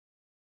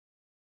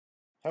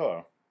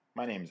Hello,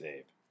 my name's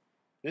Abe.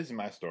 This is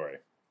my story.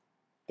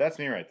 That's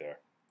me right there.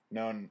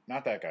 No,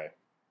 not that guy.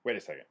 Wait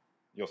a second.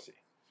 You'll see.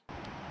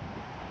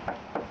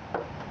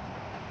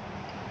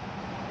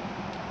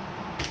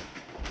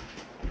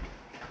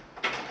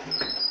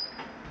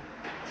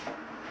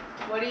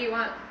 What do you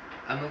want?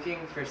 I'm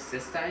looking for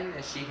Sistine.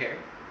 Is she here?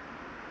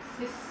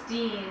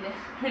 Sistine.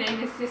 Her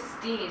name is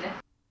Sistine.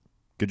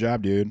 Good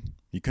job, dude.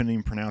 You couldn't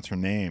even pronounce her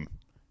name.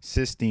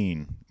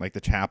 Sistine, like the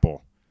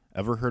chapel.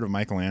 Ever heard of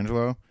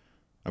Michelangelo?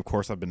 Of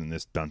course, I've been in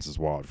this dunce's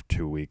wallet for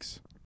 2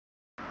 weeks.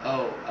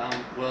 Oh,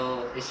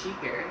 well, is she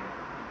here?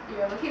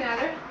 You're looking at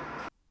her?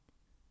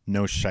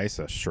 No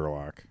shisa,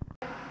 Sherlock.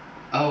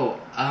 Oh,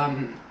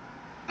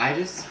 I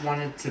just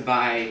wanted to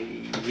buy,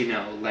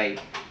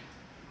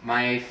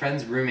 my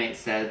friend's roommate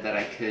said that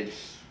I could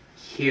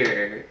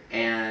hear,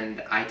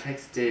 and I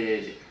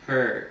texted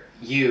her,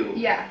 you.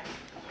 Yeah,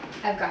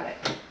 I've got it.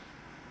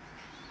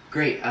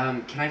 Great,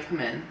 can I come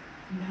in?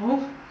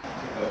 No.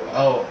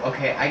 Oh,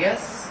 okay, I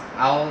guess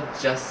I'll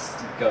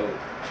just go.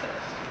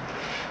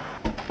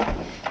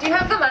 Do you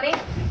have the money?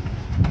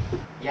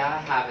 Yeah, I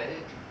have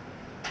it.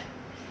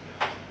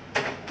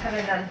 Have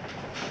it done.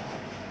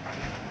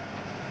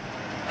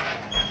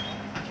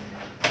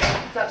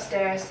 It's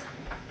upstairs.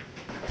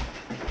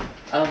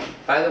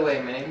 By the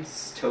way, my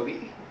name's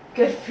Toby.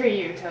 Good for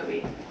you,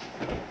 Toby.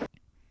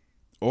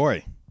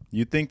 Oi,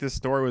 you'd think this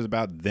story was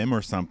about them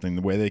or something,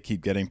 the way they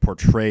keep getting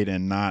portrayed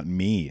and not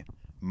me.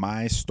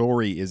 My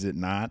story, is it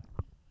not?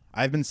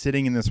 I've been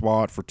sitting in this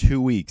wallet for 2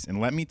 weeks,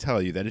 and let me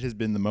tell you that it has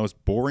been the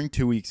most boring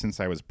 2 weeks since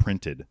I was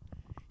printed.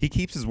 He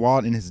keeps his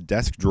wallet in his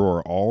desk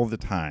drawer all the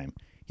time.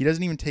 He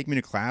doesn't even take me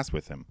to class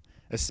with him,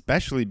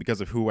 especially because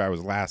of who I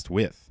was last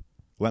with.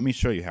 Let me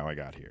show you how I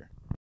got here.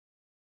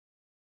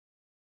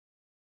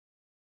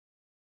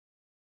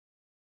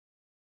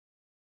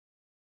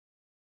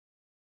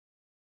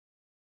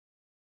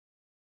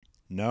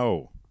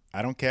 No,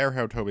 I don't care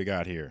how Toby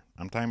got here.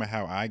 I'm talking about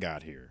how I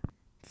got here.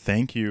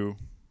 Thank you,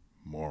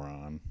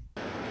 moron.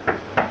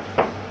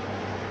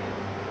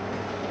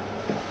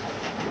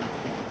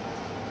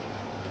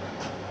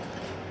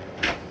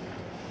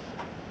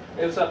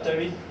 Hey, what's up,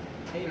 Toby?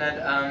 Hey,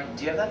 Ned,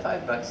 do you have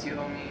that $5 you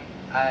owe me?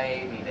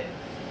 I need it.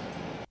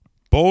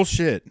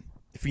 Bullshit.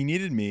 If he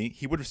needed me,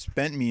 he would have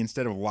spent me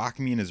instead of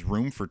locking me in his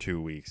room for 2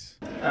 weeks.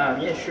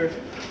 Yeah, sure.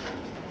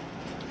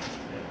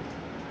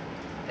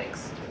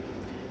 Thanks.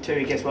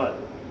 Toby, guess what?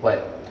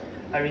 What?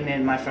 I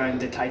renamed my phone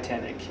the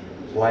Titanic.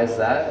 Why is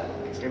that?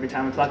 So every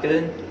time I plug it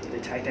in, the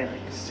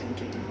Titanic's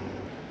sinking.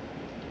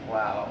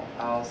 Wow,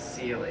 I'll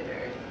see you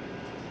later.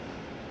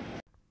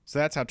 So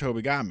that's how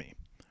Toby got me.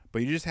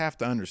 But you just have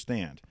to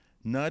understand,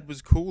 Nud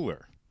was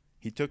cooler.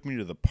 He took me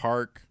to the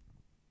park.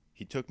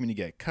 He took me to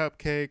get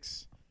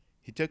cupcakes.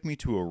 He took me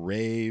to a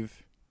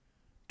rave.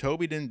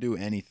 Toby didn't do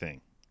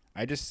anything.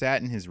 I just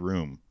sat in his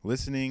room,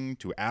 listening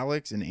to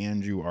Alex and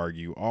Andrew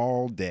argue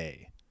all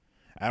day.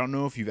 I don't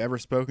know if you've ever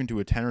spoken to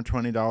a $10 or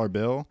 $20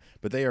 bill,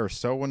 but they are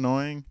so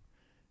annoying.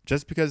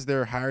 Just because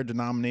they're higher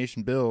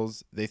denomination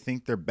bills, they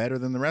think they're better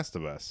than the rest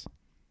of us.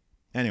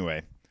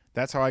 Anyway,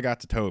 that's how I got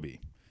to Toby.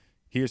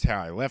 Here's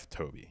how I left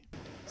Toby.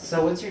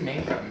 So what's your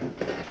name from?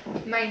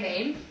 My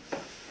name?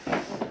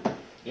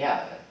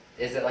 Yeah,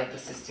 is it like the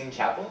Sistine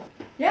Chapel?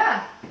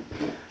 Yeah.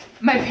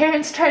 My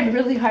parents tried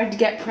really hard to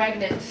get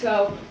pregnant,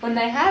 so when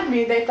they had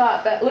me, they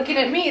thought that looking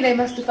at me, they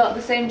must have felt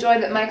the same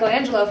joy that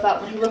Michelangelo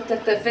felt when he looked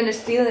at the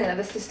finished ceiling of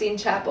the Sistine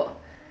Chapel.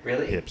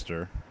 Really?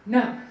 Hipster.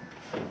 No.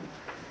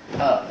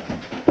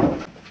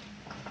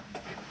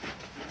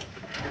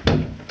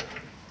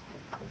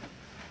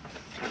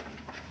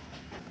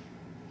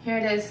 Here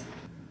it is.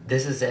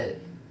 This is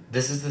it.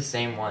 This is the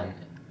same one.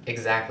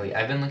 Exactly.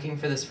 I've been looking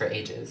for this for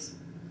ages.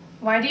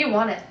 Why do you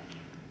want it?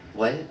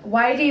 What?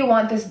 Why do you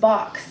want this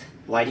box?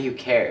 Why do you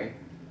care?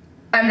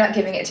 I'm not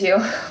giving it to you.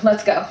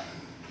 Let's go.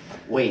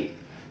 Wait.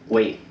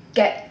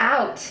 Get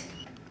out.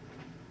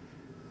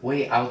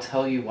 Wait, I'll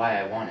tell you why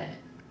I want it.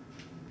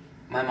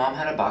 My mom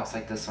had a box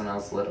like this when I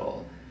was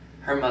little.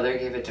 Her mother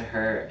gave it to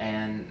her,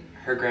 and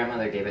her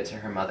grandmother gave it to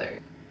her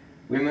mother.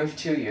 We moved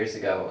 2 years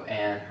ago,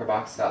 and her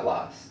box got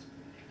lost.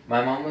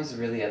 My mom was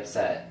really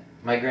upset.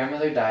 My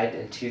grandmother died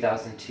in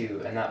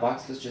 2002, and that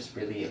box was just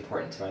really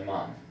important to my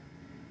mom.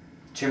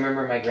 To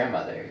remember my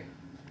grandmother.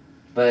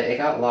 But it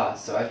got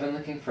lost, so I've been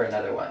looking for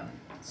another one,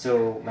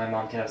 so my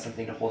mom can have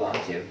something to hold on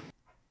to.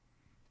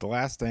 The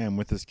last day I'm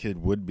with this kid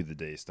would be the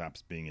day he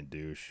stops being a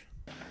douche.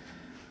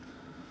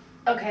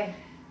 Okay.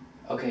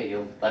 Okay,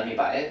 you'll let me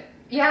buy it?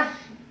 Yeah,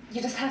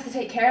 you just have to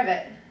take care of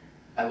it.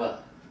 I will.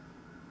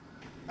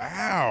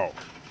 Ow!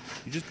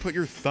 You just put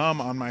your thumb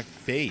on my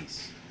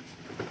face.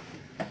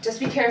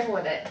 Just be careful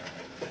with it.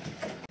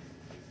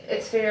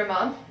 It's for your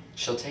mom?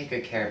 She'll take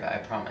good care of it, I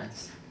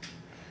promise.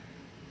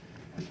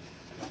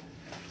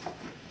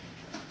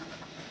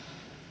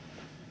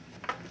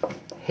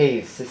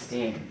 Hey,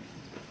 Sistine.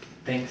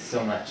 Thanks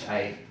so much.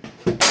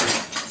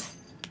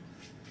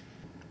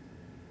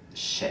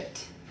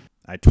 Shit.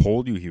 I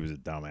told you he was a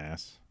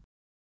dumbass.